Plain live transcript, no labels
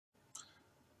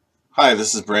Hi,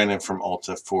 this is Brandon from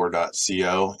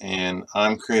afterward.co, and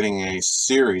I'm creating a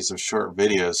series of short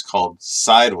videos called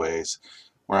Sideways,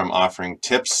 where I'm offering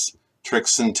tips,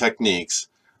 tricks, and techniques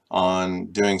on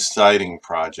doing siding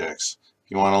projects.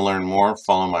 If you want to learn more,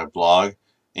 follow my blog,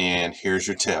 and here's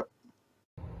your tip.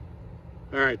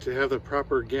 Alright, to have the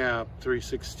proper gap,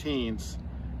 3/16,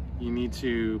 you need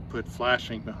to put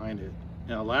flashing behind it.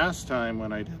 Now last time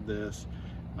when I did this,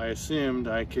 I assumed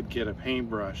I could get a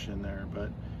paintbrush in there, but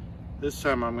this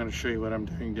time I'm going to show you what I'm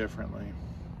doing differently.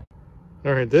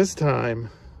 Alright, this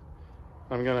time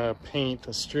I'm going to paint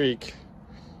a streak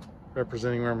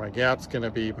representing where my gap's going to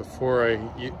be before I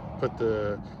put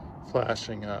the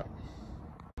flashing up.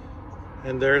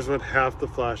 And there's what half the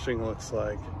flashing looks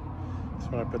like. So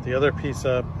when I put the other piece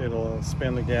up, it'll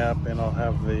span the gap and I'll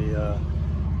have the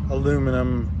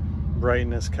aluminum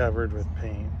brightness covered with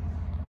paint.